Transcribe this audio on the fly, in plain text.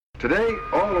Today,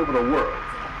 all over the world,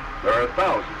 there are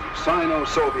thousands of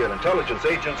Sino-Soviet intelligence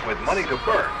agents with money to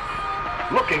burn,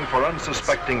 looking for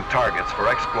unsuspecting targets for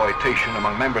exploitation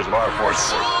among members of our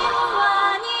forces.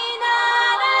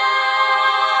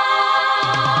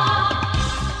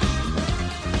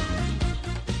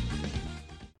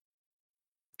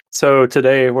 So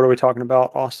today, what are we talking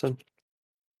about, Austin?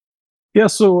 Yeah,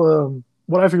 so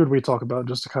what I figured we'd talk about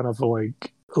just to kind of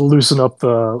like loosen up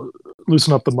the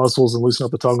muscles and loosen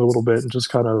up the tongue a little bit and just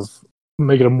kind of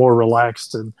make it a more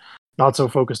relaxed and not so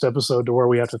focused episode to where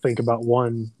we have to think about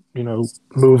one,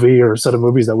 movie or set of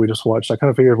movies that we just watched. I kind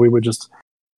of figured we would just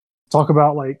talk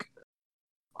about like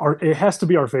it has to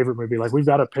be our favorite movie. Like we've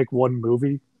got to pick one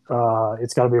movie.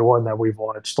 It's got to be one that we've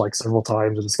watched like several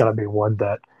times, and it's got to be one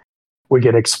that we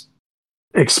can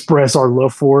express our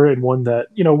love for it, and one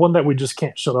that we just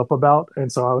can't shut up about.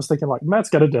 And so I was thinking like Matt's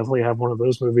got to definitely have one of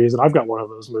those movies, and I've got one of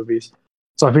those movies.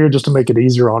 So I figured just to make it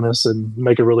easier on us and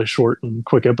make a really short and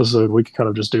quick episode, we could kind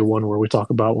of just do one where we talk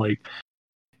about like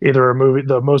either a movie,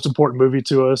 the most important movie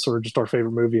to us, or just our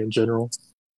favorite movie in general.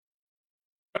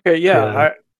 Okay,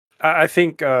 Yeah. I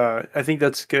think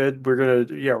that's good. We're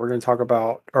gonna talk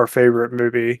about our favorite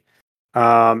movie,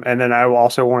 and then I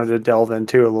also wanted to delve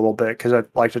into a little bit because I'd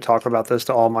like to talk about this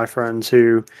to all my friends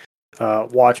who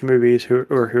watch movies who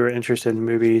are interested in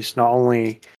movies, not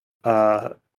only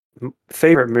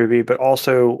favorite movie, but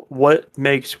also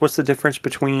what's the difference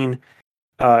between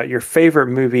your favorite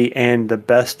movie and the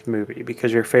best movie,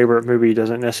 because your favorite movie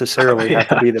doesn't necessarily have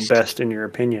to be the best in your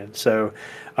opinion. So,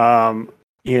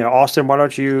 Austin, why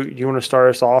don't you want to start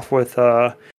us off with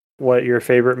what your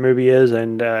favorite movie is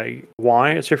and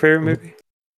why it's your favorite movie?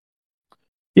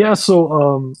 Yeah.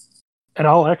 So, and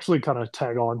I'll actually kind of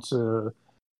tag on to,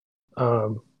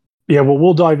 what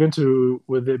we'll dive into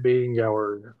with it being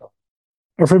our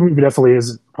favorite movie definitely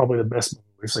isn't probably the best movie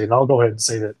we've seen. I'll go ahead and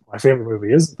say that my favorite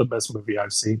movie isn't the best movie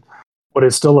I've seen, but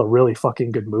it's still a really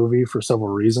fucking good movie for several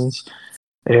reasons.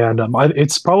 And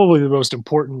it's probably the most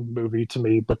important movie to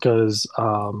me because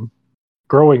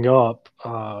growing up,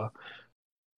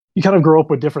 you kind of grow up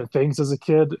with different things as a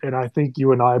kid, and I think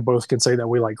you and I both can say that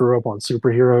we like grew up on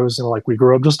superheroes, and like we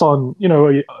grew up just on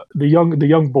the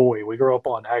young boy. We grew up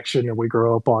on action, and we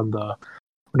grew up on the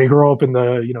when you grow up in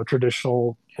the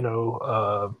traditional you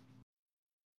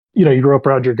grow up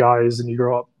around your guys, and you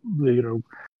grow up you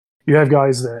have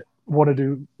guys that want to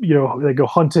do they go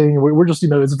hunting. We're just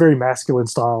it's a very masculine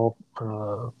style.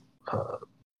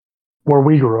 Where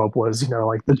we grew up was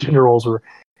like the gender roles were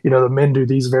the men do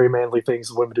these very manly things,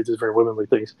 the women do these very womanly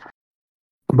things.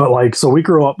 But like, so we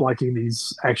grew up liking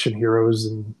these action heroes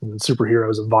and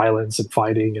superheroes and violence and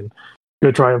fighting and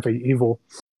good triumphing evil.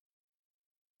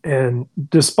 And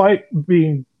despite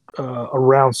being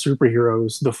around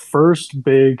superheroes, the first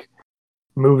big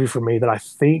movie for me that I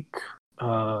think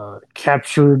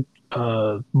captured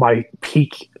my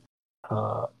peak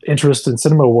interest in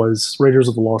cinema was Raiders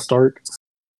of the Lost Ark.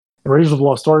 And Raiders of the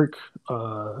Lost Ark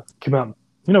came out.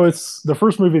 It's the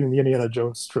first movie in the Indiana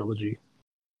Jones trilogy.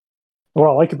 What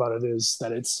I like about it is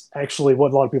that it's actually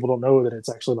what a lot of people don't know, that it's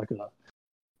actually like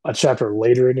a chapter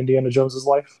later in Indiana Jones's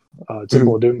life.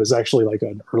 Temple of Doom is actually like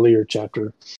an earlier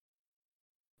chapter.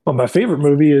 But my favorite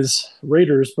movie is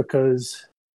Raiders because,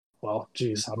 well,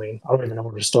 geez, I mean, I don't even know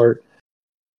where to start.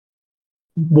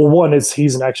 Well, one is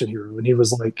he's an action hero, and he was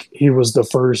the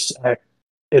first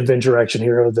adventure action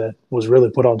hero that was really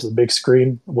put onto the big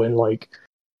screen when like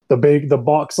the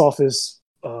box office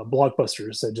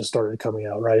blockbusters had just started coming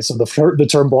out, right? So the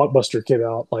term blockbuster came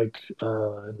out like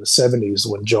in the 70s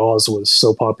when Jaws was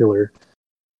so popular.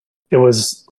 It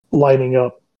was lining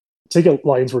up, ticket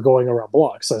lines were going around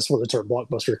blocks. That's where the term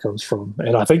blockbuster comes from,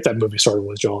 and I think that movie started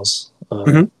with Jaws.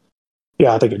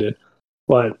 Yeah, I think it did.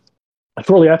 But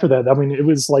shortly after that, I mean, it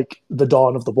was like the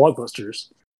dawn of the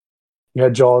blockbusters. You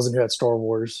had Jaws and you had Star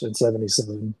Wars in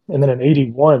 '77, and then in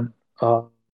 '81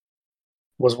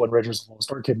 was when Raiders of the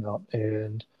Lost Ark came out.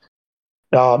 And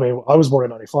I mean, I was born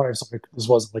in '95, so this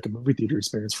wasn't like a movie theater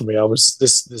experience for me.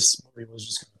 This movie was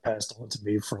just kind of passed on to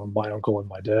me from my uncle and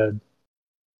my dad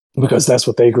because that's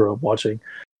what they grew up watching.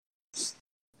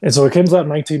 And so it comes out in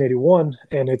 1981,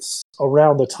 and it's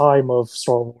around the time of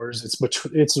Star Wars. It's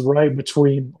right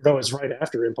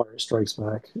after Empire Strikes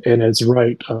Back, and it's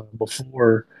right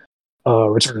before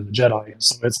Return of the Jedi.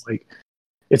 So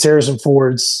it's Harrison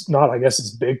Ford's, not I guess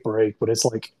his big break, but it's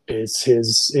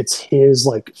his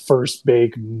like first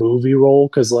big movie role,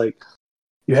 because like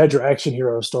you had your action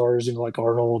hero stars, like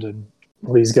Arnold and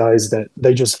these guys that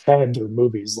they just had their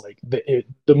movies. Like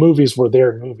the movies were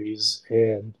their movies,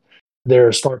 and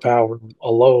their star power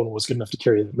alone was good enough to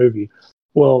carry the movie.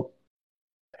 Well,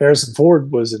 Harrison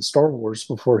Ford was in Star Wars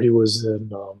before he was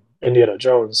in Indiana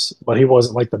Jones, but he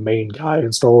wasn't like the main guy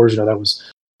in Star Wars. That was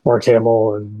Mark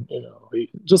Hamill, and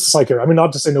just like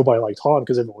not to say nobody liked Han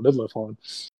because everyone did love Han,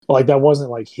 but like that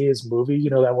wasn't like his movie.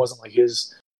 That wasn't like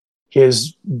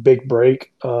his big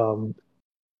break,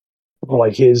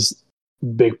 like his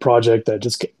big project that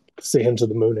just sent him to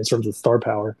the moon in terms of star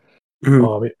power.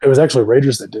 Mhm. It was actually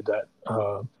Raiders that did that.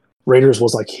 Raiders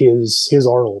was like his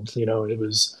Arnold. It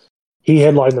was he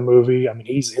headlined the movie. I mean,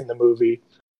 he's in the movie.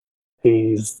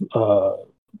 He's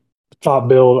top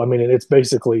billed. I mean, and it's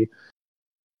basically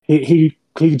he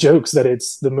jokes that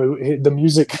it's the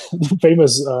music, the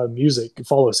famous music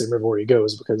follows him everywhere he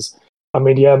goes because I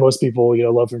mean, yeah, most people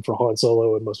love him for Han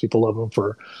Solo, and most people love him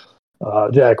for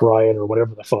Jack Ryan or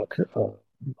whatever the fuck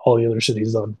all the other shit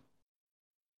he's done.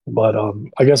 But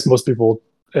I guess most people,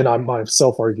 and I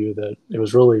myself, argue that it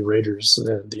was really Raiders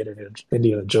and the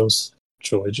Indiana Jones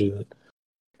trilogy that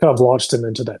kind of launched him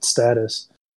into that status.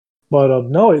 But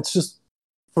no, it's just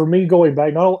for me going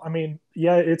back. No, I mean,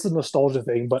 yeah, it's a nostalgia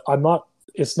thing, but I'm not.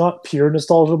 It's not pure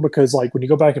nostalgia because, like, when you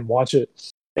go back and watch it,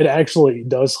 it actually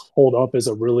does hold up as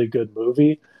a really good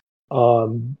movie.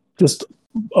 Just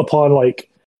upon like,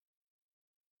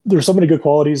 there's so many good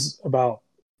qualities about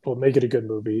what make it a good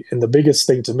movie, and the biggest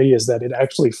thing to me is that it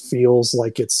actually feels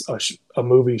like it's a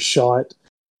movie shot.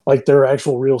 Like there are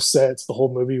actual real sets. The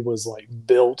whole movie was like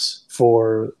built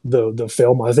for the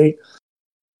film. I think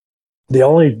the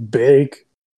only big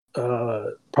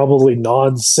probably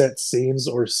non-set scenes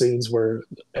or scenes where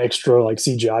extra like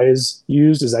CGI is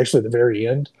used is actually the very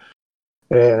end.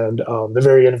 And the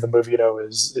very end of the movie,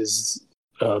 is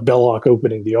Belloc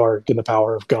opening the Ark and the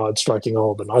power of God striking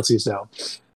all of the Nazis down.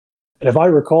 And if I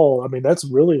recall, I mean, that's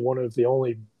really one of the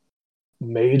only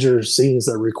major scenes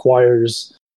that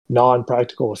requires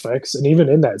non-practical effects. And even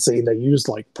in that scene, they used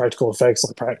like practical effects,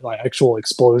 like actual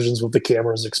explosions with the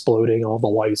cameras exploding, all the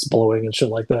lights blowing and shit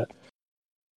like that.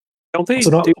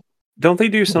 Don't they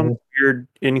do some weird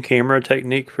in-camera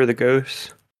technique for the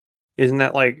ghosts? Isn't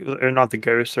that like, or not the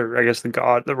ghosts, or I guess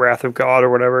the wrath of God or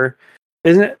whatever?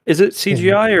 Is it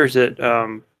CGI or is it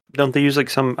don't they use like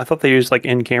some? I thought they used like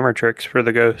in-camera tricks for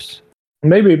the ghosts.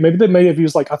 Maybe they may have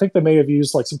used I think they may have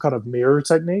used like some kind of mirror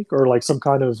technique or like some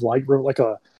kind of light, like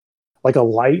a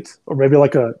light, or maybe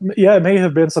it may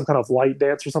have been some kind of light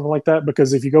dance or something like that.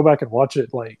 Because if you go back and watch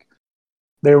it, like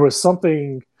there was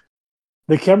something.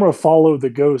 The camera followed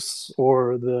the ghosts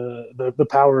or the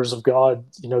powers of God.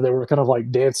 They were kind of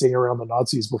like dancing around the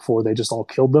Nazis before they just all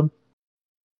killed them.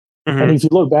 Mm-hmm. And if you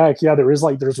look back, yeah, there's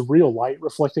real light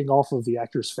reflecting off of the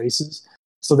actors' faces.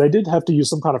 So they did have to use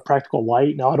some kind of practical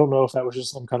light. Now I don't know if that was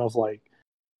just some kind of like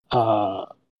a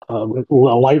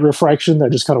light refraction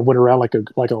that just kind of went around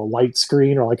like a light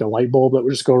screen or like a light bulb that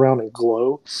would just go around and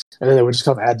glow, and then they would just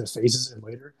kind of add the faces in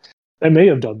later. They may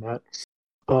have done that.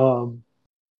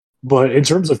 But in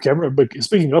terms of camera, but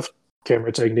speaking of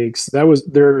camera techniques,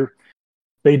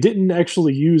 they didn't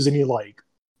actually use any like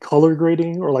color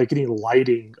grading or like any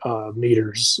lighting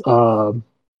meters.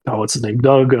 What's his name?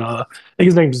 Doug. I think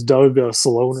his name's Doug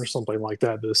Salone or something like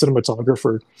that. The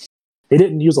cinematographer. He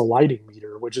didn't use a lighting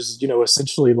meter, which is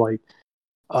essentially like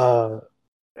a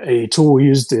tool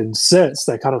used in sets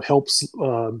that kind of helps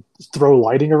throw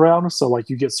lighting around. So like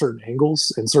you get certain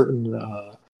angles and certain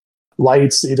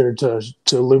lights either to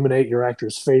illuminate your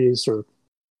actor's face or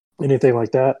anything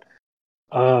like that.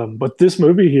 But this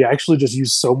movie, he actually just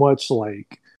used so much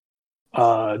like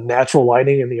natural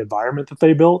lighting in the environment that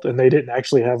they built, and they didn't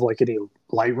actually have like any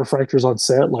light refractors on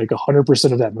set. Like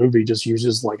 100% of that movie just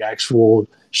uses like actual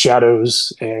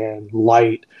shadows and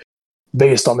light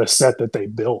based on the set that they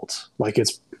built. Like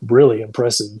it's really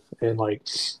impressive. And like,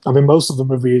 I mean, most of the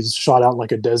movie is shot out in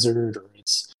like a desert, or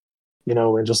it's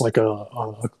in just like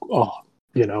out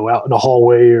in a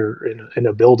hallway or in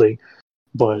a building.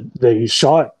 But they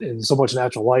shot in so much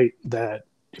natural light that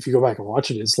if you go back and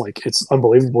watch it, it's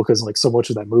unbelievable because like so much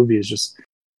of that movie is just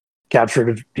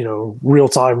captured, real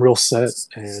time, real set,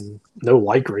 and no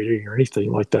light grading or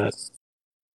anything like that.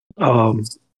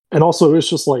 And also it's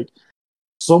just like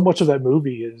so much of that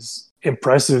movie is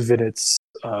impressive in its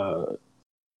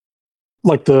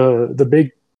like the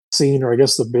big scene, or I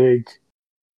guess the big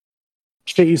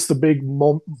chase, the big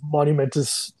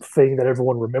monumentous thing that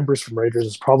everyone remembers from Raiders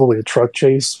is probably a truck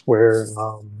chase where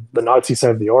the Nazis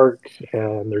have the Ark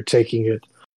and they're taking it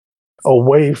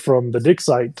away from the dig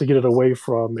site to get it away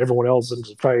from everyone else and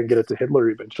to try and get it to Hitler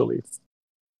eventually.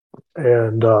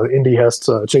 And Indy has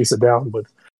to chase it down with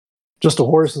just a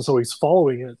horse, and so he's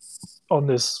following it on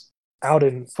this out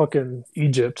in fucking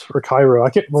Egypt or Cairo. I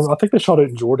can't remember. I think they shot it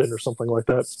in Jordan or something like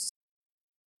that.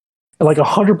 And like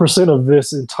 100% of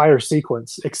this entire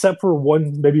sequence, except for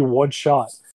maybe one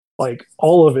shot, like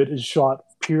all of it is shot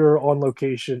pure on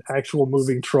location, actual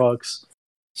moving trucks,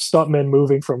 stuntmen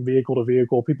moving from vehicle to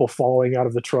vehicle, people falling out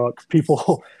of the truck,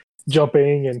 people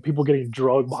jumping, and people getting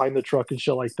drugged behind the truck and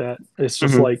shit like that. It's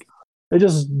just Mhm. like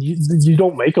you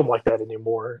don't make them like that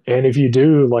anymore. And if you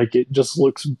do, like it just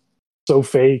looks so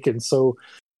fake and so.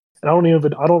 And I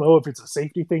don't know if it's a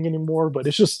safety thing anymore, but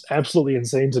it's just absolutely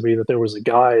insane to me that there was a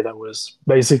guy that was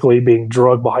basically being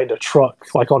drugged behind a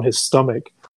truck, like on his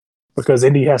stomach, because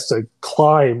Indy has to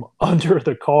climb under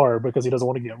the car because he doesn't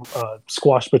want to get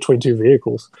squashed between two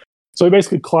vehicles. So he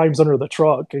basically climbs under the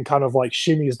truck and kind of like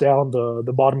shimmies down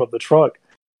the bottom of the truck.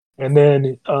 And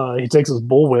then he takes his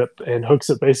bullwhip and hooks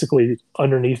it basically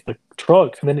underneath the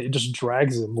truck. And then it just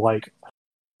drags him like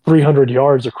 300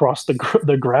 yards across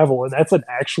the gravel. And that's an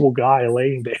actual guy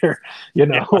laying there,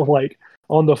 Yeah. like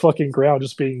on the fucking ground,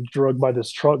 just being drugged by this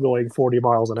truck going 40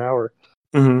 miles an hour.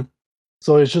 Mhm.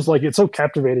 So it's just like it's so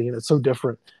captivating and it's so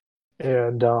different.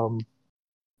 And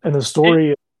the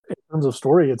story, in terms of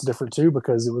story, it's different too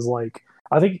because it was like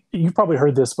I think you've probably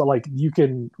heard this, but like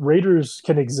Raiders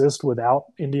can exist without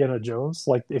Indiana Jones.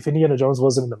 Like if Indiana Jones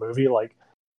wasn't in the movie, like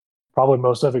probably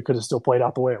most of it could have still played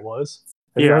out the way it was.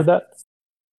 Have you Yeah. heard that?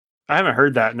 I haven't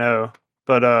heard that, no,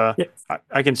 but Yeah.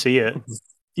 I can see it.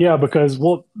 Yeah, because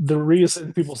the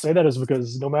reason people say that is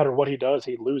because no matter what he does,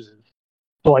 he loses.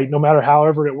 So like no matter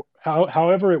however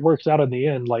it works out in the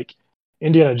end, like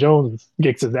Indiana Jones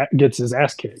gets his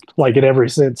ass kicked. Like in every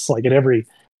sense, like in every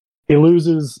he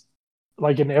loses,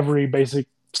 like in every basic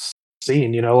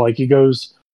scene. Like he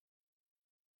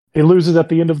loses at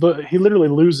the end of he literally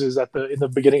loses in the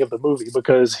beginning of the movie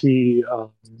because he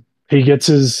gets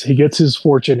his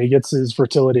fortune, he gets his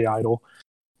fertility idol.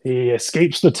 He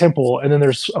escapes the temple, and then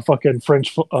there's a fucking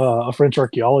French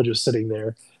archaeologist sitting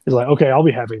there. He's like, okay, I'll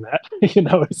be having that.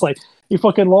 It's like he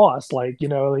fucking lost. Like,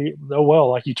 oh well,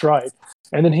 like he tried.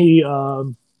 And then he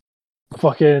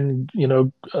fucking,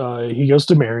 he goes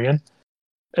to Marion,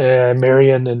 and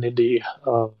Marion and Indy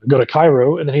go to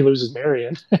Cairo, and then he loses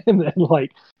Marion, and then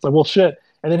like it's like well shit.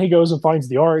 And then he goes and finds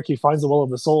the Ark. He finds the Well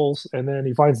of the Souls, and then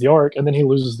he finds the Ark, and then he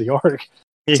loses the Ark.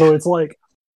 Yeah. So it's like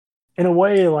in a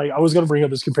way, like I was going to bring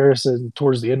up this comparison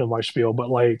towards the end of my spiel,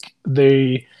 but like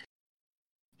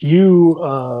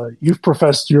you've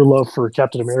professed your love for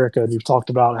Captain America, and you've talked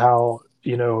about how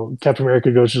Captain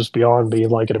America goes just beyond being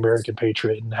like an American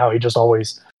patriot, and how he's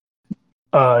always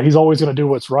going to do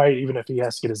what's right, even if he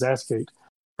has to get his ass kicked.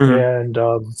 Mhm. And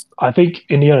I think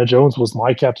Indiana Jones was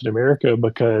my Captain America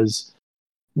because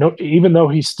no, even though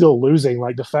he's still losing,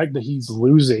 like the fact that he's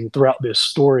losing throughout this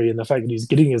story and the fact that he's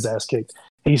getting his ass kicked,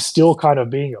 he's still kind of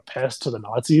being a pest to the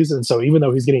Nazis. And so even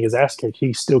though he's getting his ass kicked,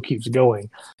 he still keeps going.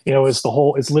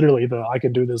 It's literally the I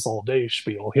can do this all day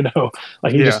spiel,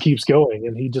 like he Yeah. just keeps going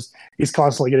and he's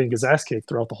constantly getting his ass kicked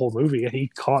throughout the whole movie and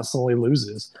he constantly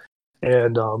loses.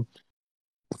 And,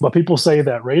 but people say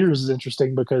that Raiders is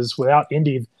interesting because without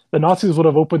Indy, the Nazis would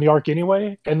have opened the Ark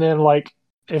anyway. And then like,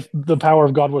 if the power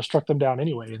of God would have struck them down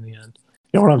anyway in the end.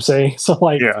 You know what I'm saying? So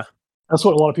like Yeah. that's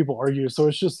what a lot of people argue. So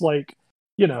it's just like,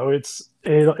 I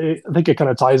think it kind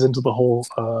of ties into the whole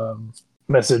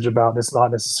message about it's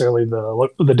not necessarily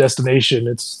the destination,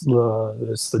 it's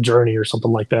the journey or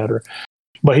something like that.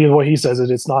 But what he says is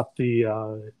it's not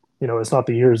it's not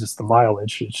the years, it's the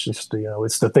mileage. It's just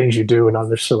it's the things you do and not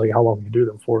necessarily how long you do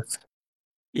them for.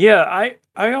 Yeah,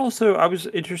 I was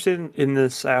interested in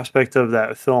this aspect of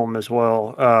that film as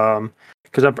well,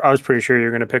 because I was pretty sure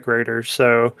you're going to pick Raiders.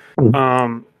 So,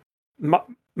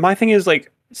 my thing is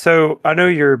like, so I know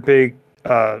you're a big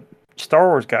Star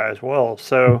Wars guy as well.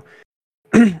 So,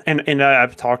 and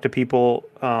I've talked to people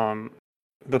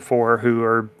before who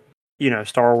are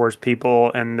Star Wars people,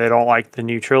 and they don't like the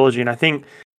new trilogy. And I think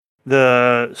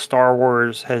the Star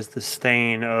Wars has the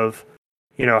stain of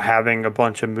having a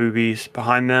bunch of movies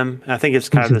behind them. And I think it's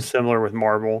kind of similar with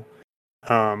Marvel.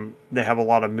 They have a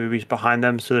lot of movies behind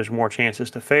them, so there's more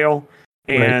chances to fail.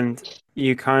 And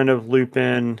you kind of loop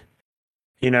in,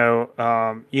 you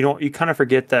kind of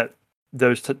forget that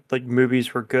those like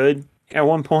movies were good at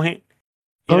one point,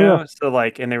 Yeah. So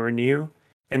like, and they were new,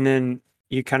 and then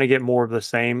you kind of get more of the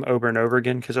same over and over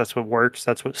again because that's what works,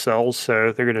 that's what sells.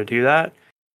 So they're going to do that.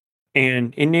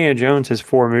 And Indiana Jones has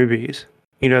 4 movies.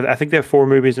 I think they have 4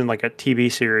 movies in like a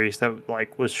TV series that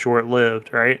like was short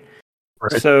lived, right?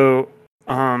 So,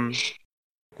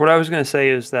 what I was gonna say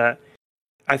is that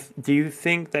do you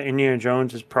think that Indiana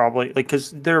Jones is probably like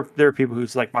because there are people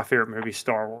who's like my favorite movie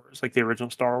Star Wars, like the original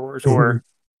Star Wars or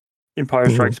Empire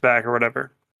Strikes Back or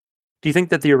whatever. Do you think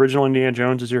that the original Indiana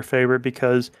Jones is your favorite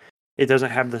because it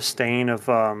doesn't have the stain of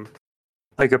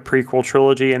like a prequel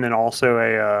trilogy and then also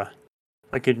a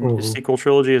sequel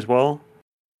trilogy as well?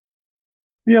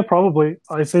 Yeah, probably.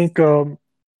 I think. And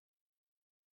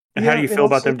how Yeah, do you and feel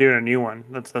about also, them doing a new one?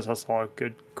 That's also a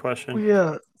good question.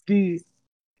 yeah, the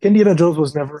Indiana Jones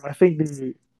was never. I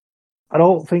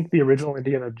don't think the original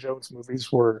Indiana Jones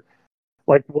movies were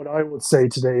like what I would say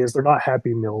today is they're not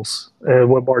Happy Meals.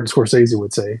 What Martin Scorsese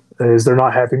would say is they're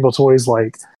not Happy Meal toys.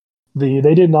 Like they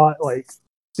did not like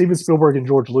Steven Spielberg and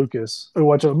George Lucas.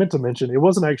 Which I meant to mention, it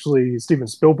wasn't actually Steven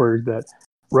Spielberg that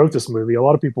wrote this movie. A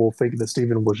lot of people think that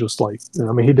Steven was just like,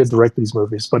 I mean, he did direct these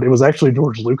movies, but it was actually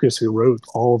George Lucas who wrote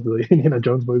all of the Indiana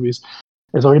Jones movies,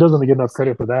 and so he doesn't get enough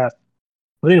credit for that.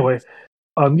 But anyway,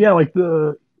 yeah, like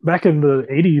the back in the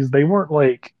 '80s, they weren't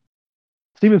like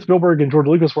Steven Spielberg and George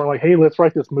Lucas weren't like, hey, let's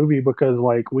write this movie because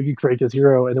like we could create this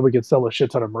hero and then we could sell a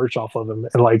shit ton of merch off of him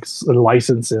and like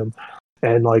license him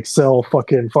and like sell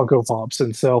fucking Funko Pops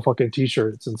and sell fucking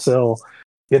T-shirts and sell,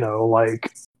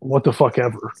 like what the fuck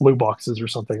ever, loot boxes or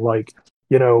something. Like,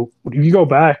 if you go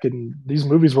back and these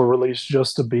movies were released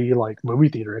just to be like movie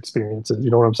theater experiences, you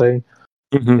know what I'm saying?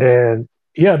 Mm-hmm. And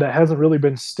yeah, that hasn't really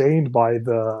been stained by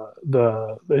the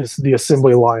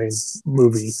assembly line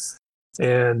movie.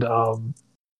 And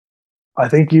I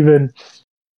think even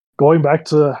going back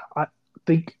to, I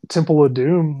think Temple of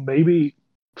Doom maybe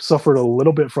suffered a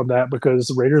little bit from that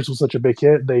because Raiders was such a big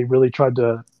hit. They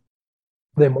marketed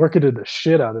the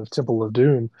shit out of Temple of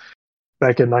Doom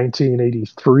back in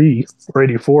 1983 or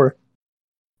 84.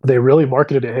 They really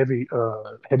marketed it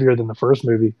heavier than the first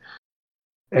movie.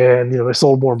 And, they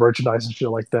sold more merchandise and shit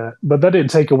like that. But that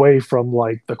didn't take away from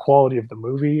like the quality of the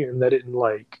movie. And uh,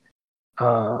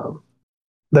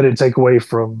 that didn't take away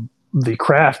from the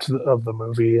craft of the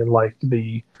movie and like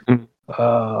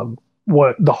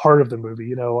what the heart of the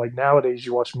movie. Like nowadays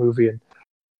you watch a movie and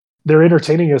they're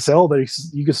entertaining as hell.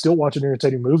 You can still watch an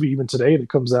entertaining movie even today that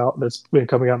comes out that's been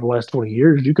coming out in the last 20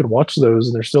 years. You can watch those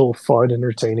and they're still fun,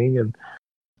 entertaining, and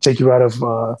take you out of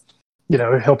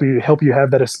help you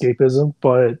have that escapism.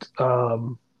 But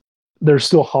they're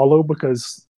still hollow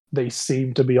because they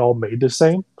seem to be all made the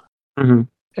same. Mm-hmm.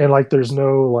 And like there's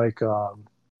no like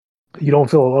you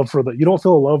don't feel a love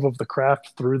of the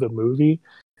craft through the movie,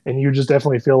 and you just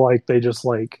definitely feel like they just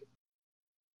like,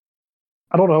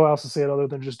 I don't know how else to say it other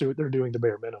than they're doing the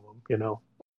bare minimum, and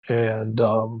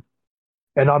I'm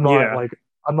not Yeah.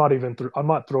 I'm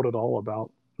not thrilled at all about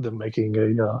them making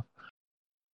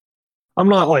I'm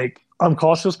not like, I'm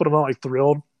cautious, but I'm not like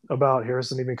thrilled about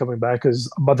Harrison even coming back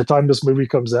because by the time this movie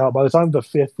comes out, by the time the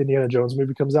fifth Indiana Jones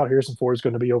movie comes out, Harrison Ford is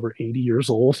going to be over 80 years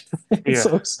old. Yeah,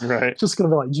 So it's right. just going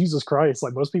to be like, Jesus Christ,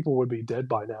 like most people would be dead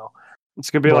by now. It's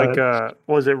gonna be like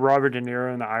was it Robert De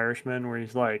Niro in The Irishman where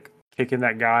he's like kicking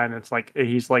that guy and it's like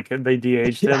he's like they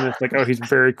de-aged him and it's like, oh, he's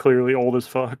very clearly old as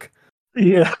fuck.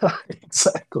 Yeah,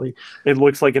 exactly. It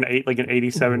looks like an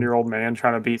 87-year-old man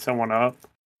trying to beat someone up.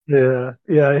 Yeah.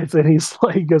 And he's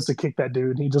like, he goes to kick that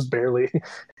dude and he just barely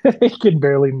he can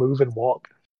barely move and walk.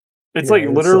 It's like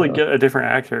literally get a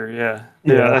different actor. Yeah.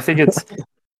 I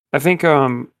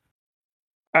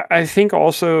think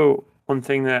also one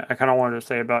thing that I kind of wanted to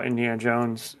say about Indiana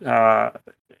Jones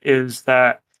is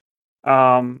that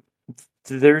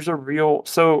there's a real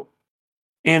so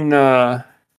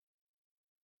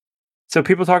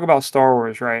people talk about Star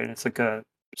Wars, right? And it's like a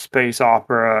space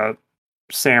opera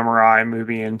samurai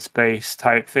movie in space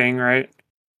type thing, right?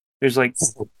 There's like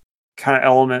kind of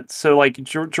elements. So like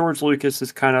George Lucas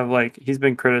is kind of like, he's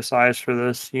been criticized for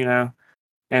this, and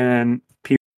then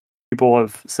people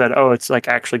have said, oh, it's like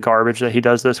actually garbage that he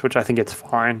does this, which I think it's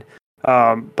fine.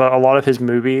 But a lot of his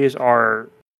movies are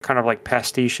kind of like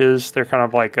pastiches. They're kind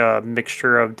of like a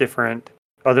mixture of different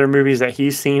other movies that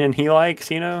he's seen and he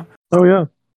likes, Oh yeah.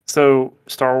 So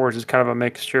Star Wars is kind of a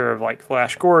mixture of like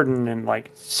Flash Gordon and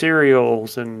like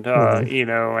serials and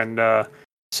and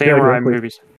samurai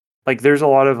movies. Like there's a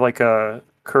lot of like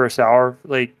Kurosawa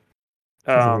like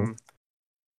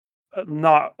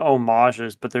not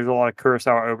homages, but there's a lot of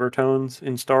Kurosawa overtones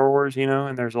in Star Wars,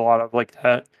 and there's a lot of like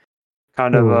that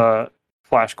kind of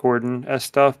Flash Gordon as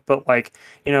stuff. But like,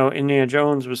 Indiana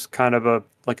Jones was kind of a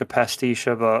pastiche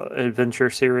of a adventure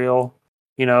serial,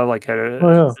 like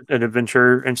an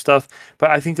adventure and stuff.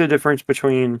 But I think the difference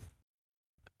between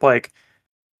like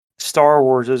Star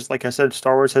Wars is, like I said,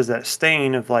 Star Wars has that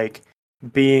stain of like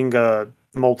being a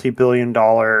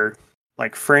multi-billion-dollar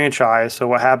like franchise. So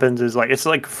what happens is like it's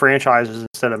like franchises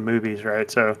instead of movies, right?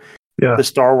 So the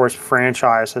Star Wars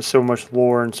franchise has so much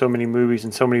lore and so many movies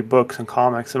and so many books and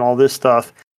comics and all this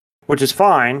stuff, which is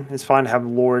fine. It's fine to have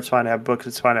lore, it's fine to have books,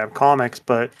 it's fine to have comics,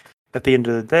 but at the end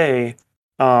of the day,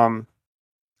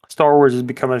 Star Wars has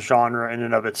become a genre in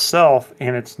and of itself,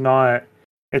 and it's not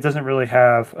it doesn't really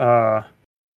have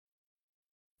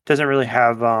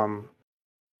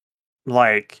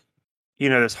like,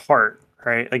 this heart,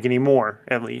 right? Like anymore,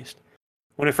 at least.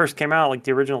 When it first came out, like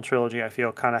the original trilogy, I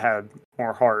feel kind of had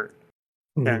more heart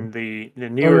Mhm. than the Oh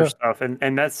newer yeah. stuff,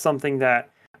 and that's something that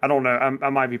I don't know. I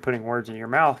might be putting words in your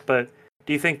mouth, but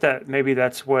do you think that maybe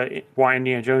that's why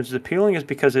Indiana Jones is appealing, is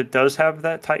because it does have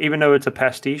that type, even though it's a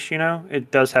pastiche,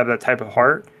 it does have that type of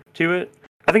heart to it.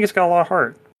 I think it's got a lot of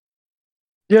heart.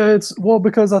 Yeah, it's well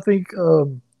because I think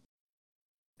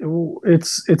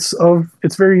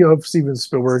it's very of Steven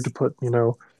Spielberg to put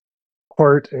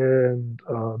heart and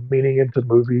meaning into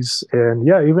movies, and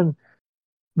yeah, even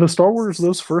the Star Wars,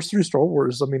 those first three Star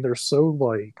Wars, I mean, they're so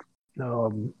like,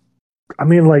 I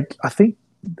mean, like I think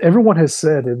everyone has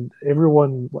said, and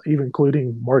everyone, even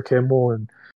including Mark Hamill and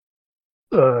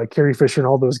Carrie Fisher and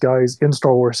all those guys in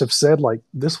Star Wars, have said like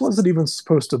this wasn't even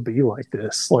supposed to be like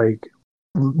this. Like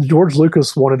George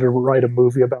Lucas wanted to write a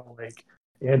movie about like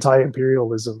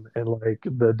anti-imperialism and like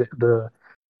the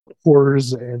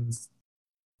horrors and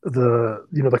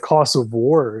the cost of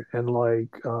war and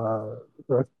like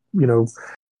the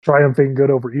triumphing good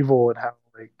over evil, and how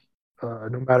like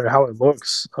no matter how it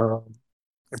looks,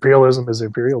 imperialism is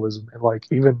imperialism. And like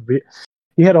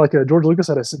he had like a George Lucas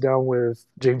had to sit down with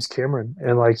James Cameron,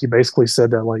 and like he basically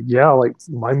said that like yeah, like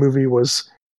my movie was,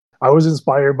 I was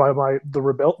inspired by the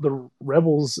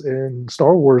rebels in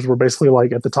Star Wars were basically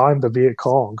like at the time the Viet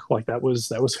Cong. Like that was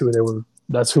who they were.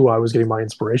 That's who I was getting my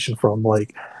inspiration from.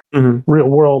 Like real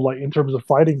world, like in terms of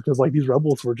fighting, because like these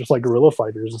rebels were just like guerrilla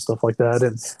fighters and stuff like that.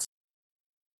 And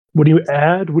when you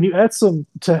add some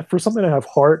to for something to have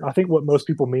heart, I think what most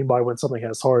people mean by when something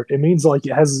has heart, it means like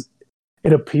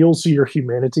it appeals to your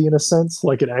humanity in a sense.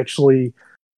 Like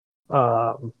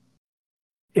um,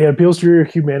 it appeals to your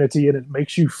humanity, and it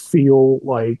makes you feel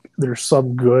like there's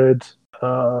some good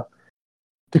uh,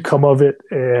 to come of it,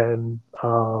 and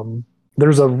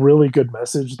there's a really good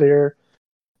message there,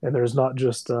 and there's not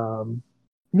just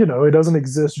it doesn't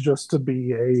exist just to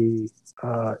be a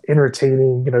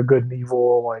entertaining, good and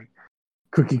evil, like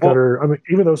cookie Well, cutter. I mean,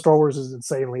 even though Star Wars is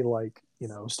insanely like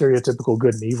stereotypical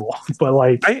good and evil, but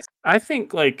like I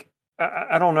think like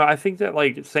I don't know. I think that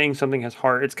like saying something has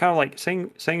heart, it's kind of like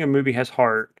saying a movie has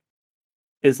heart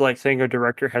is like saying a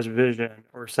director has vision,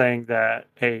 or saying that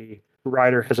a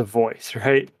writer has a voice,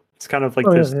 right? It's kind of like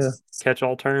oh yeah, this yeah.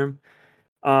 catch-all term.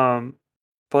 Um,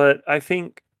 but I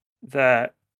think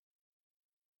that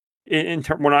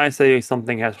when I say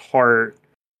something has heart,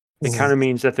 it Mhm. kind of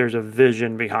means that there's a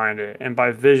vision behind it, and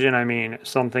by vision I mean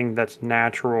something that's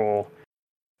natural,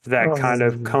 that Oh yeah, kind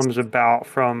of yeah, yeah. comes about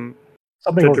from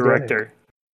Something the organic. director.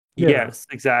 Yeah, Yes,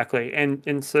 exactly.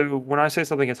 And so when I say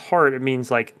something is heart, it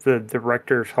means like the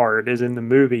director's heart is in the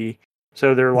movie.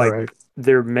 So right.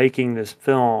 they're making this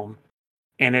film,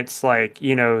 and it's like,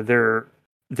 they're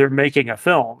making a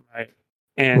film, right?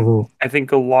 And Hmm. I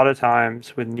think a lot of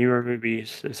times with newer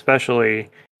movies, especially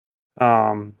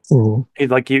um Hmm.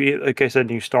 like I said,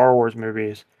 new Star Wars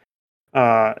movies,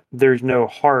 there's no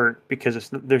heart because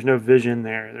there's no vision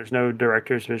there. There's no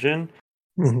director's vision.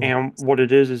 Hmm. And what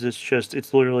it is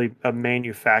it's literally a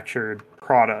manufactured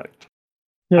product.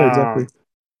 Yeah, exactly. Um,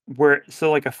 where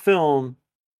so like a film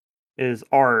is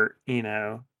art,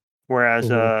 whereas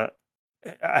Hmm.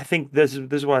 I think this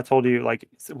is what I told you, like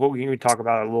what we can talk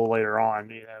about a little later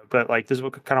on, but like this is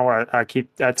what kind of what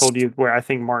I told you, where I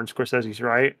think Martin Scorsese's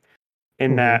right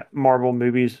in Hmm. that Marvel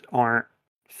movies aren't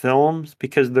films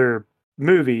because they're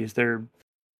movies. They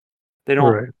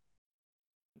don't Right.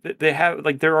 they have,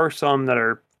 like, there are some that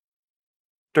are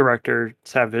directors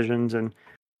have visions and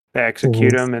they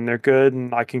execute Hmm. them and they're good,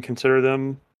 and I can consider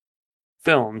them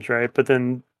films, right? But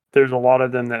then there's a lot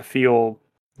of them that feel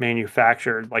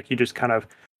manufactured, like you just kind of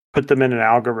put them in an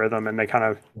algorithm and they kind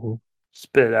of Hmm.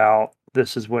 spit out,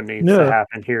 this is what needs to Yeah,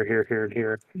 happen here, here, here, and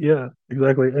here. yeah,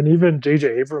 exactly. And even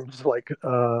J.J. Abrams, like,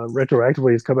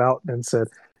 retroactively has come out and said,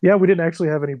 "Yeah, we didn't actually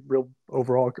have any real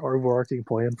overarching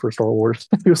plan for Star Wars."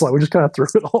 He was like, "We just kind of threw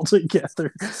it all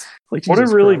together." Like,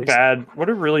 Jesus Christ. What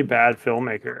a really bad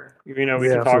filmmaker. We can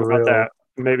Yeah, talk for about that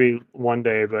real. maybe one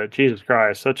day, but Jesus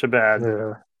Christ, such a bad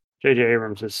Yeah, J.J.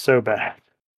 Abrams is so bad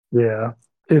yeah.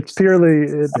 It's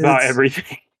purely about it's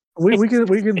everything. we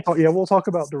can talk. Yeah, we'll talk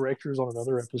about directors on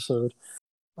another episode.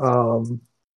 Um,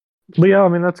 but yeah, I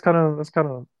mean that's kind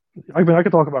of. I mean, I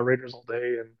could talk about Raiders all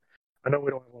day, and I know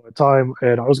we don't have a lot of time.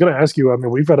 And I was going to ask you. I mean,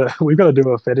 we've got to do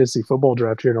a fantasy football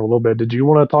draft here in a little bit. Did you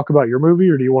want to talk about your movie,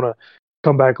 or do you want to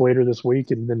come back later this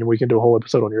week and then we can do a whole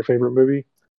episode on your favorite movie?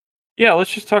 Yeah,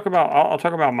 let's just talk about. I'll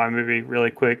talk about my movie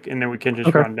really quick, and then we can just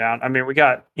Okay. run down. I mean, we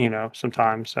got some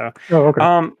time. So, Oh, okay.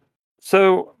 um,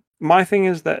 so my thing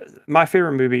is that my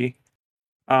favorite movie,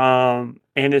 and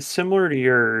it's similar to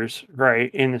yours,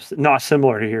 right? And it's not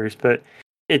similar to yours, but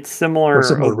it's For similar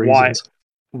similar of why reasons.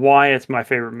 it's my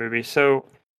favorite movie. So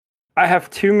I have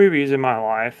two movies in my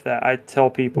life that I tell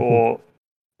Mhm. people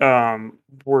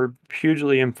were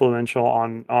hugely influential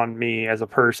on me as a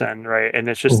person, right? And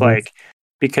it's just Mhm. like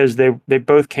because they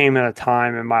both came at a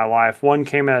time in my life. One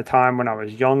came at a time when I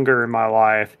was younger in my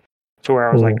life to where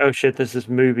I was like, Mhm. oh shit, this is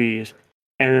movies.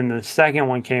 And then the second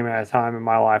one came at a time in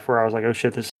my life where I was like, oh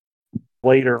shit, this is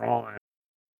later on.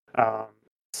 Um,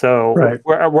 so Right.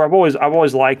 where I've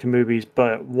always liked movies,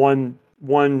 but one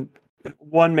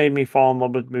made me fall in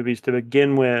love with movies to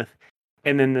begin with,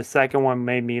 and then the second one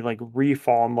made me like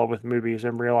re-fall in love with movies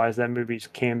and realize that movies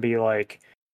can be like,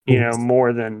 Mhm.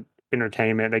 more than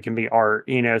entertainment. They can be art.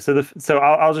 So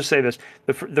I'll just say this: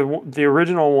 the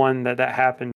original one that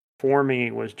happened for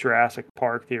me was Jurassic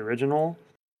Park, the original,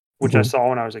 which I Mhm. saw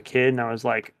when I was a kid, and I was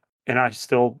like, and I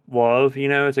still love.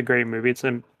 It's a great movie.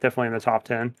 Definitely in the top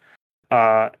 10.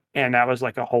 And that was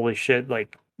like a holy shit,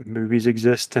 like movies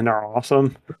exist and are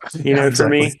awesome, Yeah, for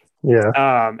exactly. me.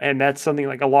 Yeah. And that's something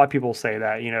like a lot of people say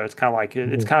that, it's kind of like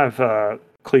it's Mhm. kind of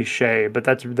cliche, but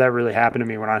that really happened to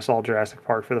me when I saw Jurassic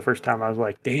Park for the first time. I was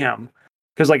like, damn,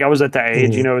 because like I was at the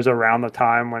age, Mhm. it was around the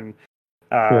time when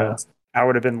uh, Yeah. I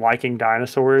would have been liking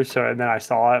dinosaurs. So and then I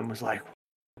saw it and was like,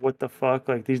 what the fuck?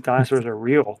 Like these dinosaurs are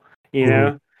real, you Mhm.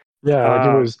 know? Yeah, like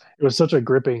Um, it was such a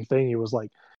gripping thing. It was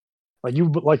like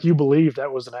you believed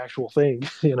that was an actual thing,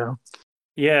 you know.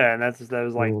 Yeah, and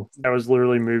Mhm. that was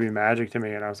literally movie magic to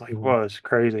me, and I was like, Mhm. "Whoa, it's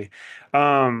crazy."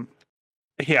 Um,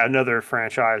 yeah, another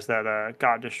franchise that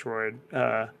got destroyed,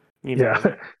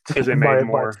 Yeah. because they made by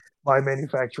more,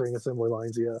 manufacturing assembly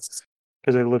lines, yeah.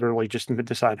 because they literally just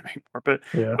decided to make more.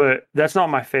 Yeah. But that's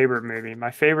not my favorite movie. My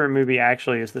favorite movie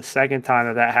actually is the second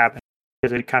time that happened,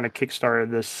 because it kind of kickstarted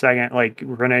this second like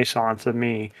renaissance of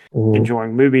me Mhm.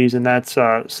 enjoying movies, and that's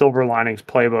Silver Linings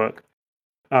Playbook.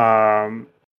 Um,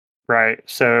 right.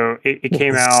 So it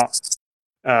came out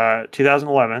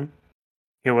 2011.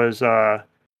 It was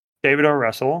David O.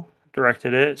 Russell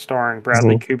directed it, starring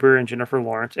Bradley Mhm. Cooper and Jennifer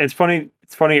Lawrence. It's funny.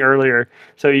 It's funny earlier.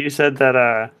 So you said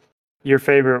that your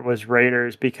favorite was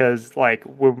Raiders because like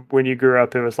when you grew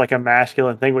up, it was like a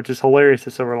masculine thing, which is hilarious.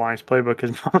 The Silver Linings Playbook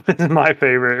is my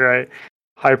favorite, right?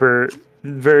 Hyper,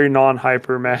 very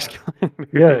non-hyper masculine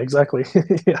Yeah, movie. exactly.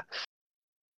 Yeah.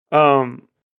 Um,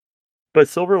 but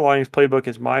Silver Linings Playbook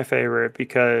is my favorite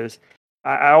because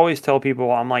I always tell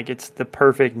people I'm like it's the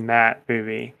perfect Matt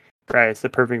movie, right? It's the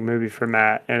perfect movie for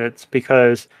Matt, and it's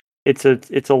because it's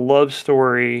a love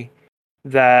story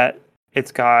that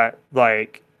it's got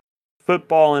like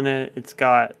football in it. It's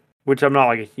got which I'm not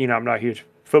like I'm not a huge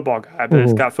football guy, but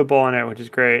it's Mhm. got football in it, which is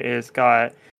great. It's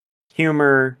got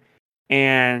humor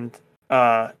and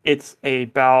it's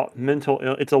about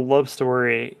it's a love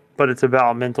story, but it's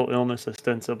about mental illness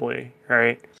ostensibly,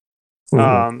 right?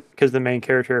 Mhm. Because the main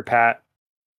character Pat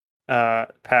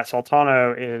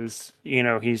Sultano is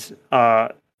he's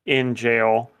in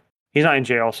jail. He's not in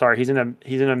jail. Sorry, he's in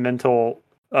a mental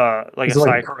like a Is it like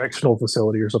a psych. correctional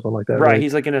facility or something like that, Right, right?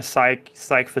 he's like in a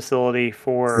psych facility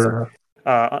for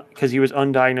Yeah. because he was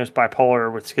undiagnosed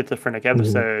bipolar with schizophrenic Mhm.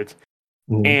 episodes,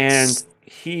 Mhm.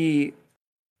 and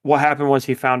what happened was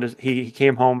he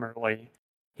came home early.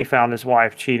 He found his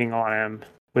wife cheating on him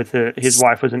his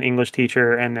wife was an English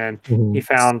teacher, and then he Mhm.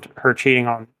 found her cheating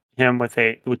on him with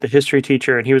the history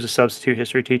teacher, and he was a substitute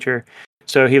history teacher.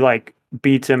 So he like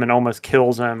beats him and almost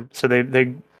kills him. So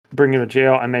they bring him to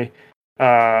jail, and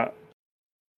uh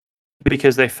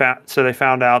because they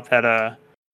found out that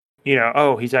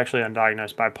oh, he's actually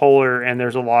undiagnosed bipolar, and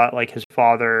there's a lot like his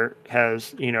father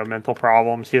has mental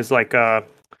problems. He has like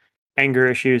anger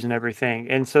issues and everything.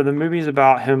 And so the movie's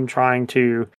about him trying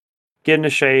to get into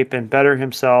shape and better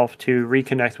himself to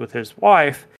reconnect with his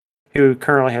wife, who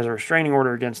currently has a restraining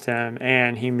order against him.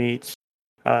 And he meets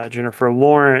Jennifer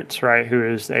Lawrence, right, who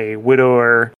is a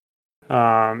widower.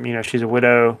 She's a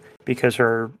widow because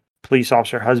her police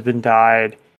officer husband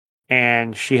died,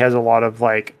 and she has a lot of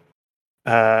like,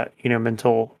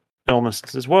 mental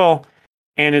illnesses as well.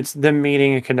 And it's them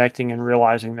meeting and connecting and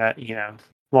realizing that,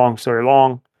 long story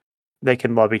long, they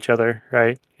can love each other,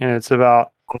 right? And it's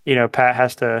about, Pat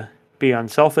has to be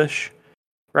unselfish,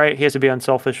 right? He has to be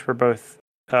unselfish for both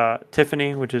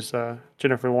Tiffany, which is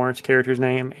Jennifer Lawrence character's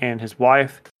name, and his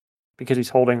wife, because he's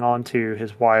holding on to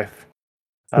his wife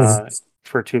Mhm. uh,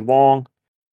 for too long.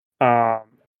 Um,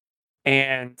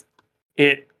 and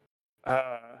it,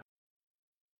 uh,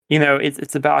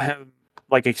 it's about him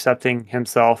like accepting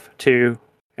himself too,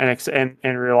 and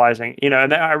realizing,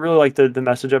 and I really like the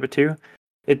message of it too,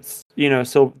 it's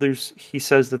so he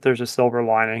says that there's a silver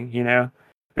lining.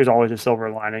 There's always a silver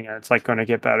lining, and it's like going to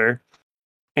get better.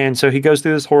 And so he goes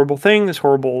through this horrible thing, this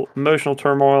horrible emotional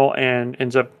turmoil, and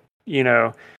ends up,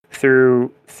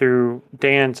 through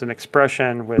dance and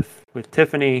expression with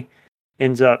Tiffany,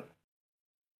 ends up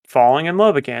falling in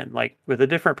love again, like with a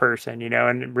different person,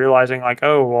 and realizing like,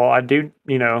 oh well, I do,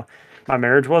 my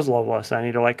marriage was loveless. I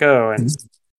need to let go, and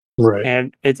Right.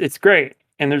 and it's great.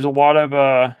 And there's a lot of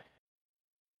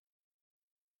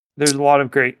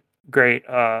great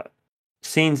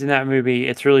scenes in that movie.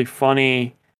 It's really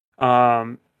funny.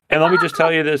 And let me just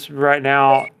tell you this right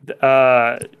now.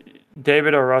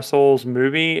 David O. Russell's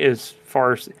movie is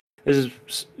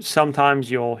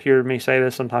sometimes you'll hear me say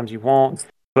this, sometimes you won't.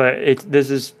 But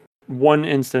this is one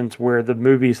instance where the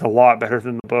movie's a lot better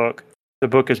than the book. The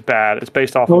book is bad. It's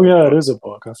based off. Oh yeah, it is a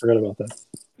book. I forgot about that.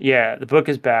 Yeah, the book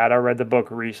is bad. I read the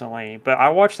book recently, but I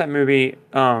watched that movie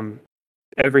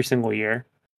every single year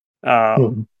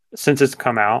since it's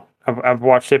come out. I've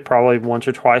watched it probably once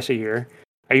or twice a year.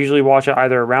 I usually watch it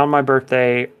either around my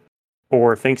birthday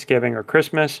or Thanksgiving or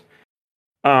Christmas.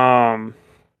 Yeah,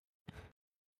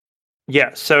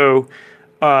 so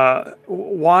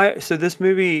why? So this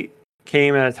movie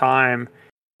came at a time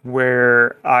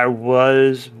where I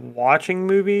was watching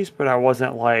movies, but I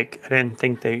wasn't like, I didn't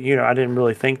think I didn't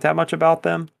really think that much about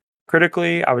them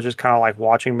critically. I was just kind of like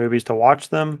watching movies to watch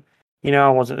them. It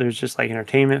was just like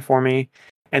entertainment for me.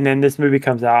 And then this movie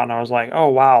comes out and I was like, oh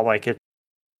wow, like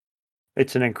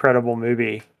it's an incredible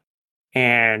movie.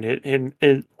 And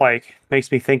it like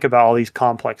makes me think about all these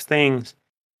complex things.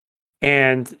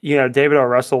 And, David O.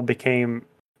 Russell became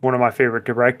one of my favorite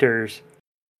directors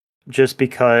just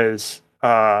because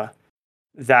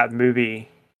that movie,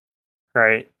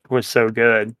 right, was so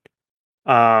good.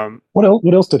 What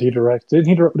else did he direct?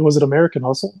 Was it American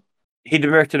Hustle? He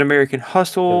directed American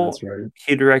Hustle. Yeah, that's right.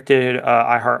 He directed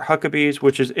I Heart Huckabees,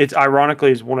 which is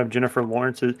ironically is one of Jennifer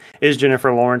Lawrence's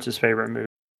favorite movie.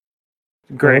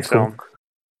 Great film.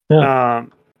 Cool.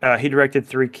 Yeah. He directed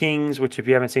Three Kings, which if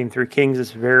you haven't seen Three Kings,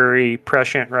 is very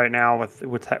prescient right now with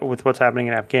what's happening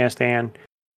in Afghanistan.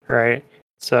 Right?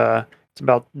 It's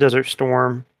about Desert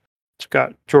Storm. It's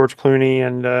got George Clooney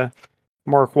and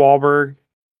Mark Wahlberg.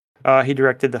 He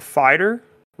directed The Fighter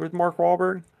with Mark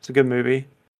Wahlberg. It's a good movie.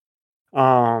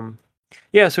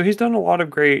 Yeah, so he's done a lot of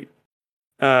great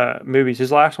movies.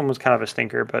 His last one was kind of a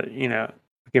stinker, but we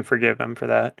can forgive him for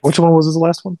that. Which one was his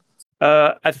last one?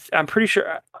 I'm pretty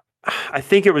sure. I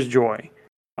think it was Joy.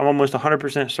 I'm almost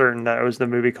 100% certain that it was the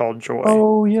movie called Joy.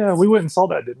 Oh yeah, we went and saw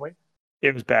that, didn't we?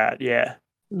 It was bad. Yeah,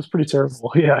 it was pretty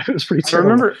terrible. Yeah, it was pretty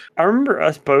terrible. I remember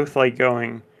us both like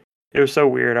going. It was so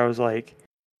weird. I was like,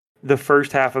 the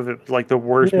first half of it was like the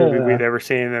worst movie we'd ever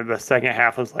seen, and then the second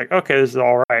half was like, okay, this is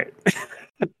all right.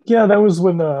 Yeah, that was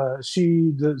when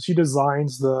she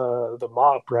designs the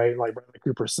mop, right? Like Bradley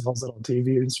Cooper sells it on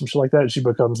TV and some shit like that. And she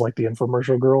becomes like the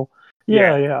infomercial girl.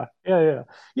 Yeah.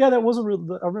 That wasn't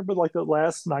really. I remember like the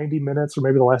last 90 minutes or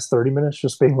maybe the last 30 minutes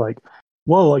just being like,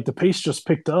 whoa, like the pace just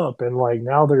picked up, and like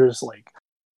now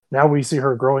we see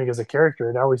her growing as a character,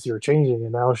 and now we see her changing,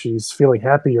 and now she's feeling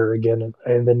happier again,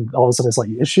 and then all of a sudden it's like,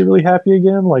 is she really happy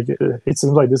again? Like it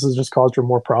seems like this has just caused her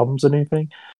more problems than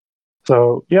anything.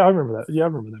 So yeah, I remember that. Yeah, I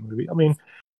remember that movie. I mean,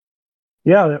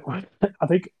 yeah, I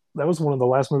think that was one of the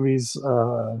last movies.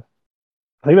 I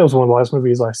think that was one of the last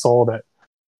movies I saw that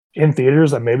in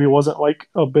theaters that maybe wasn't like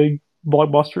a big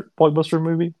blockbuster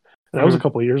movie. And that was a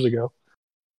couple of years ago.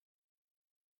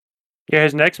 Yeah,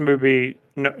 his next movie,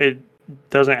 it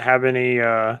doesn't have any.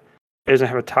 It doesn't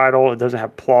have a title. It doesn't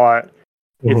have plot.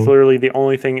 Mm-hmm. It's literally the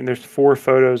only thing. There's 4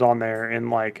 photos on there, and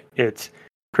like it's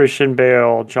Christian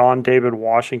Bale, John David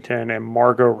Washington, and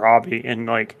Margot Robbie in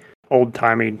like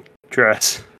old-timey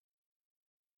dress.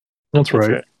 That's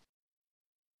right. It.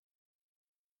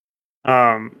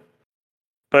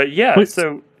 But yeah,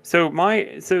 so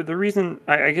the reason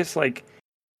I guess like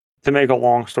to make a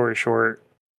long story short,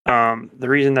 the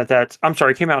reason that's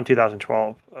it came out in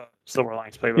 2012. Silver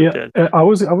Linings Playbook did. I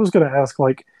was going to ask,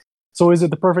 like, so is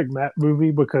it the perfect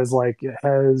movie because like it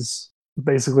has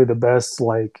basically the best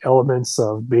like elements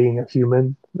of being a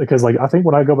human? Because like I think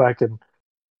when I go back and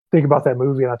think about that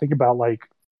movie and I think about like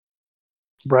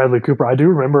Bradley Cooper, I do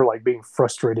remember like being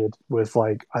frustrated with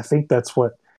like, I think that's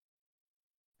what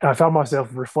I found myself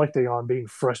reflecting on, being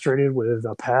frustrated with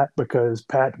Pat, because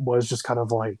Pat was just kind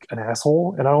of like an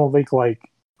asshole, and I don't think like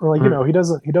you know, he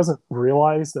doesn't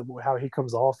realize that how he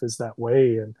comes off is that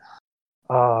way. And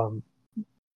I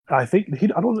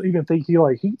don't even think he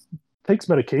takes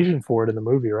medication for it in the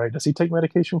movie, right? Does he take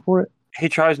medication for it? He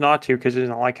tries not to because he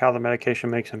doesn't like how the medication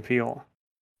makes him feel.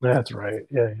 That's right.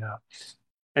 Yeah.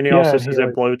 And he Yeah, also and he says it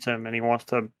like bloats him, and he wants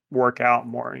to work out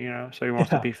more. So he wants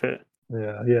to yeah. be fit.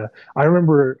 Yeah. I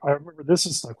remember this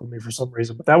is stuck with me for some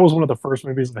reason, but that was one of the first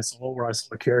movies I saw where I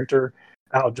saw a character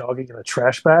out jogging in a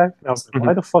trash bag. And I was like, Mhm.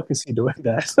 why the fuck is he doing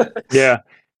that? Yeah,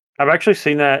 I've actually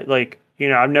seen that.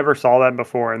 I've never saw that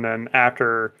before, and then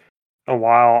after a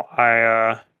while,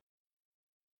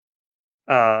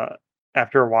 uh,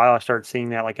 after a while, I started seeing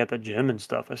that like at the gym and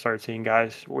stuff. I started seeing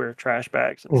guys wear trash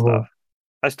bags and Mhm, stuff.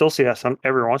 I still see that some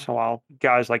every once in a while.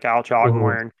 Guys like out jogging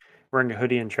mhm. wearing a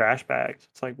hoodie and trash bags.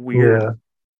 It's like weird. Yeah.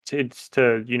 It's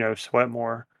to sweat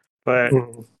more. But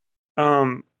Mhm,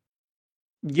 um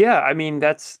yeah, I mean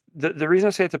that's the reason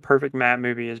I say it's a perfect Matt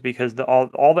movie is because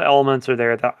all the elements are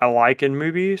there that I like in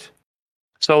movies.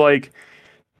 So like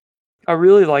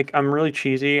I'm really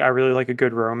cheesy. I really like a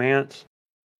good romance,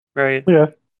 right? yeah.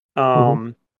 Mhm,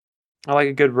 Um I like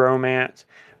a good romance,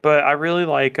 but I really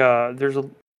like there's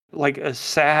a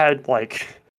sad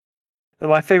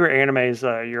my favorite anime is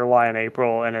Your Lie in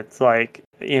April, and it's like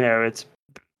it's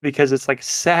because it's like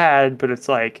sad, but it's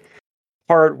like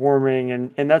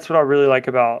heartwarming, and that's what I really like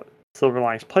about Silver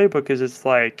Linings Playbook is it's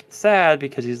like sad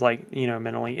because he's like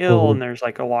mentally ill, mhm, and there's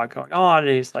like a lot going on,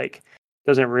 and he's like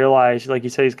doesn't realize, like you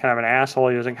said, he's kind of an asshole.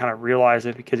 He doesn't kind of realize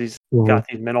it because he's mhm, got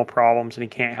these mental problems and he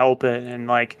can't help it, and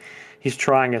like he's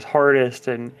trying his hardest,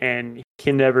 and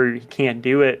he can't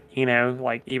do it,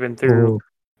 like even through mhm,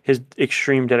 his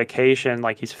extreme dedication,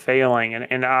 like he's failing,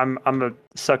 and I'm a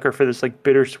sucker for this like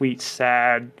bittersweet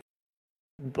sad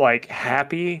like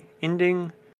happy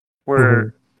ending mhm,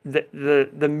 where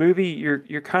the movie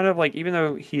you're kind of like, even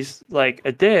though he's like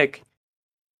a dick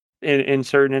in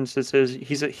certain instances,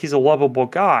 he's a lovable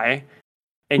guy,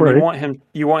 and right.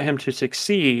 you want him to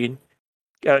succeed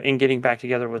in getting back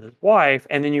together with his wife,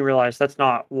 and then you realize that's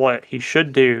not what he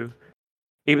should do,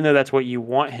 even though that's what you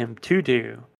want him to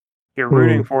do. You're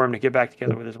rooting Mhm, for him to get back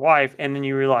together with his wife, and then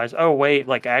you realize, oh wait,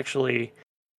 like actually,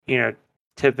 you know,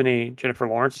 Jennifer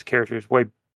Lawrence's character is way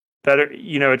better.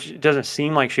 It doesn't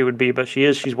seem like she would be, but she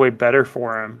is. She's way better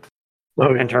for him oh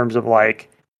in yeah. terms of like,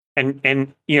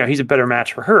 and he's a better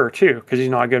match for her too because he's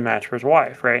not a good match for his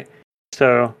wife, right?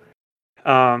 So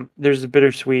there's a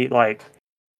bittersweet like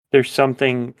there's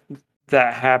something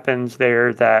that happens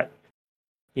there that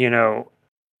you know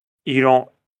you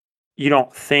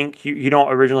don't think you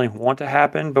don't originally want to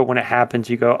happen, but when it happens,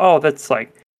 you go, oh, that's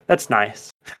nice.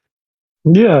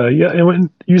 Yeah. And when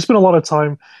you spend a lot of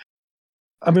time,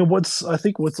 I mean, I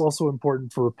think what's also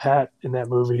important for Pat in that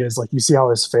movie is like you see how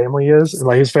his family is, and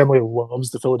like his family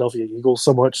loves the Philadelphia Eagles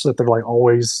so much that they're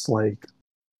always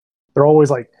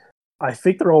like, I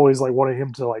think they're always like wanting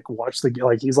him to like watch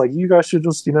like he's like, you guys should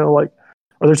just like,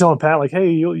 or they're telling Pat like,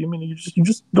 hey, you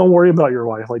just don't worry about your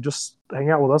life, like just hang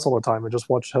out with us all the time and just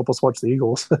help us watch the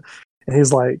Eagles. And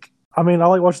he's like, I mean, I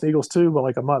like watching the Eagles too, but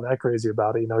like I'm not that crazy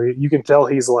about it. You can tell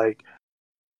he's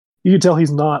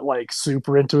not like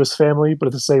super into his family, but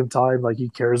at the same time, like he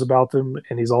cares about them,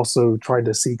 and he's also trying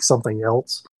to seek something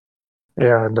else.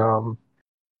 And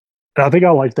I think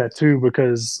I like that too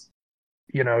because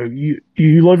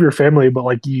you love your family, but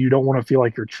like you don't want to feel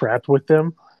like you're trapped with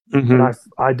them. And Hmm.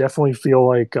 I definitely feel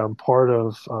like part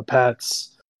of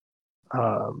Pat's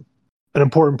um, an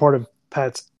important part of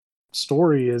Pat's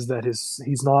story is that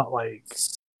he's not like,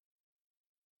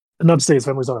 not to say his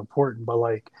family's not important, but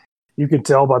like you can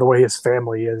tell by the way his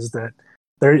family is that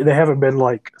they haven't been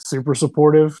like super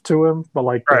supportive to him, but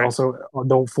like they Right. also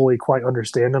don't fully quite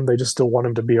understand him. They just still want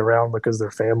him to be around because they're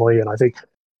family. And I think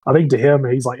to him,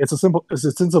 he's like it's a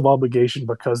sense of obligation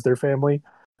because they're family.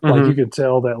 Like Hmm. you can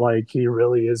tell that like he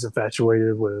really is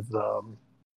infatuated with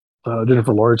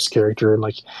Jennifer Lawrence's character, and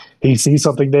like he sees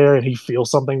something there and he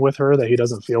feels something with her that he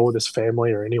doesn't feel with his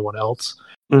family or anyone else.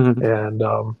 Hmm. And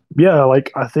yeah,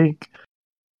 like I think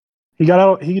he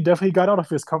definitely got out of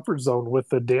his comfort zone with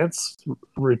the dance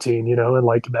routine, and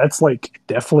like that's like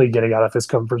definitely getting out of his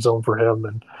comfort zone for him.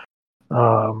 And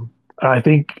I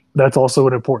think that's also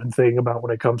an important thing about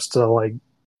when it comes to like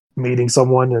meeting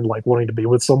someone and like wanting to be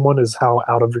with someone is how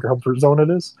out of your comfort zone it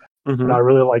is. And Hmm. I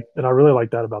really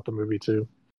like that about the movie too.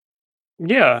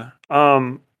 Yeah.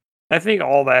 I think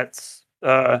all that's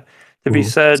to be Mhm.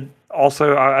 said.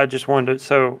 Also, I just wanted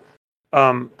to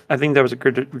I think that was a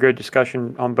good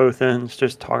discussion on both ends,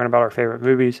 just talking about our favorite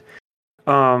movies.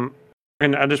 Um,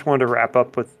 and I just wanted to wrap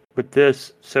up with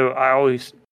this. So I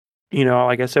always,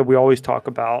 like I said, I always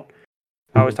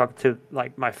Mhm. talk to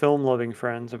like my film loving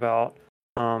friends about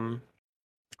um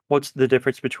what's the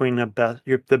difference between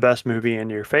the best movie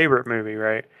and your favorite movie,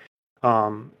 right?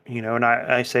 And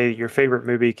I say your favorite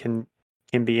movie can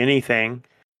be anything,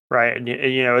 right? And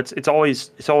it's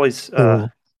always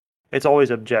Mhm. it's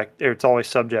always it's always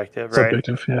subjective, right?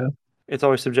 Subjective, yeah. It's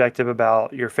always subjective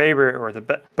about your favorite or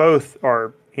both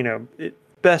are,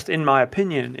 best in my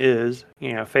opinion is,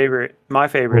 favorite. My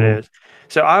favorite is.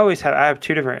 So I have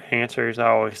two different answers. I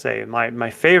always say my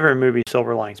favorite movie,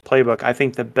 Silver Linings Playbook. I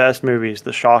think the best movie is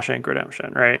The Shawshank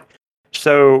Redemption, right?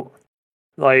 So,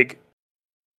 like,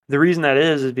 the reason that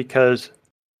is because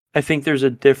I think there's a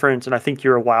difference, and I think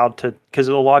you're allowed to, because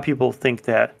a lot of people think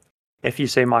that if you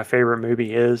say my favorite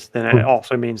movie is, then it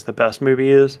also means the best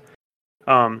movie is.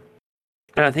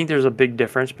 And I think there's a big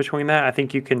difference between that. I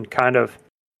think you can kind of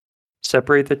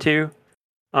separate the two,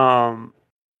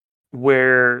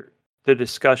 where the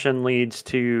discussion leads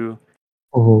to,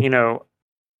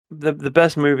 the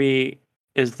best movie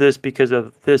is this because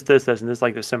of this, and this,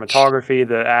 like the cinematography,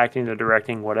 the acting, the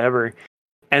directing, whatever.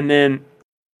 And then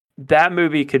that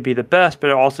movie could be the best, but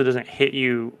it also doesn't hit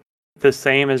you the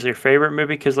same as your favorite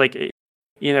movie. Because, like,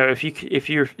 if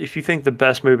you think the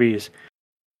best movie is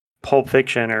Pulp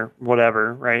Fiction or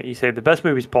whatever, right? You say the best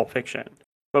movie is Pulp Fiction,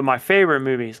 but my favorite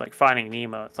movie is like Finding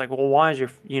Nemo. It's like, well, why is your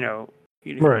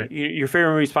your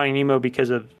favorite movie is Finding Nemo because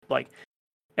of like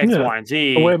X, Y, and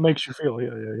Z? The way it makes you feel,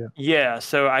 yeah. Yeah,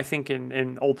 so I think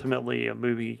in ultimately a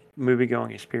movie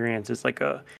going experience is like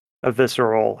a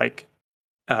visceral like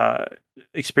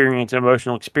experience,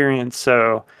 emotional experience.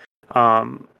 So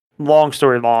long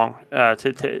story long,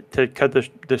 to cut the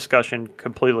discussion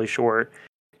completely short,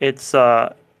 it's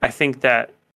I think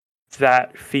that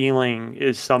feeling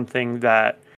is something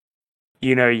that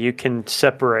you can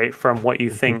separate from what you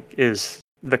think is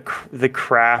the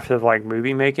craft of like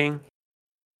movie making.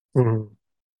 Mm-hmm.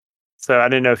 So I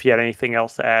didn't know if you had anything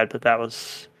else to add, but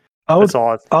that's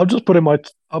all. I'll just put in my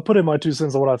 2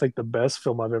 cents on what I think the best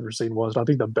film I've ever seen was. I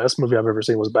think the best movie I've ever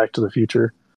seen was Back to the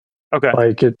Future. Okay.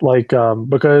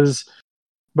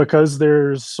 Because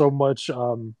there's so much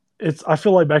I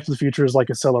feel like Back to the Future is like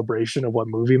a celebration of what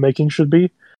movie making should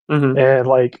be. Mm-hmm. And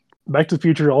like Back to the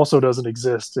Future also doesn't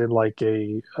exist in like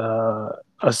a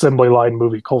assembly line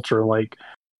movie culture. Like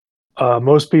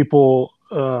most people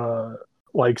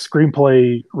like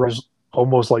screenplay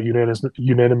almost like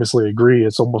unanimously agree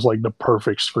it's almost like the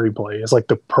perfect screenplay. It's like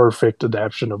the perfect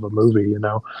adaptation of a movie,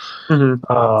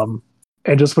 Mm-hmm.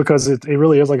 And just because it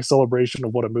really is like a celebration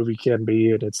of what a movie can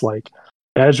be, and it's like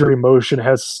as your emotion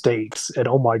has stakes, and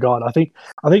oh my god, I think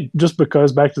just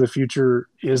because Back to the Future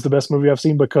is the best movie I've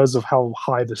seen because of how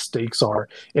high the stakes are,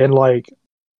 and like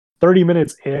 30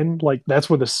 minutes in, like that's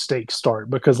where the stakes start,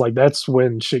 because like that's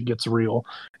when shit gets real,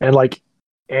 and like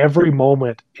every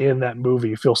moment in that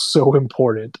movie feels so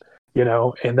important,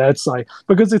 and that's like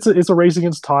because it's a race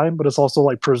against time, but it's also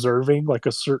like preserving like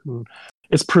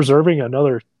it's preserving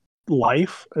another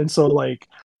life, and so like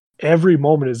every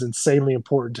moment is insanely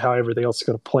important to how everything else is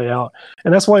going to play out,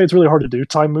 and that's why it's really hard to do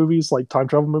time movies, like time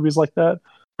travel movies like that.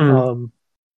 Mm-hmm.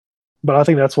 But I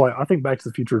think that's why I think Back to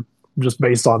the Future, just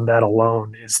based on that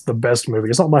alone, is the best movie.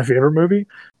 It's not my favorite movie,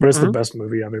 but it's the best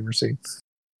movie I've ever seen.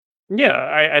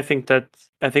 Yeah, I think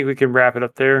we can wrap it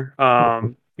up there.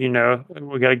 We got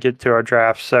to get to our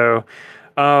draft. So,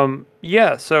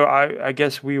 so I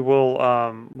guess we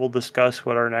will we'll discuss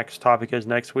what our next topic is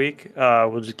next week.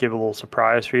 We'll just give a little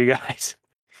surprise for you guys.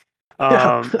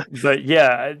 But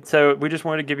yeah, so we just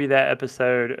wanted to give you that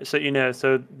episode. So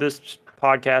so this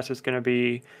podcast is going to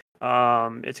be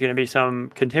it's going to be some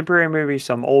contemporary movies,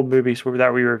 some old movies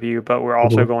that we review, but we're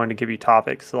also going to give you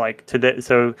topics like today.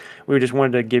 So we just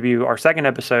wanted to give you our second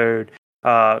episode,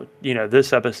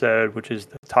 this episode, which is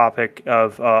the topic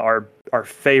of our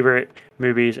favorite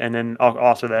movies, and then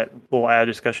also that we'll add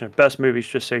a discussion of best movies,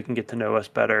 just so you can get to know us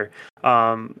better.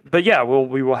 But yeah,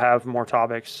 we will have more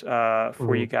topics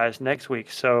for you guys next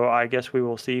week. So I guess we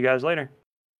will see you guys later.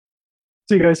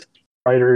 See you guys. Writer.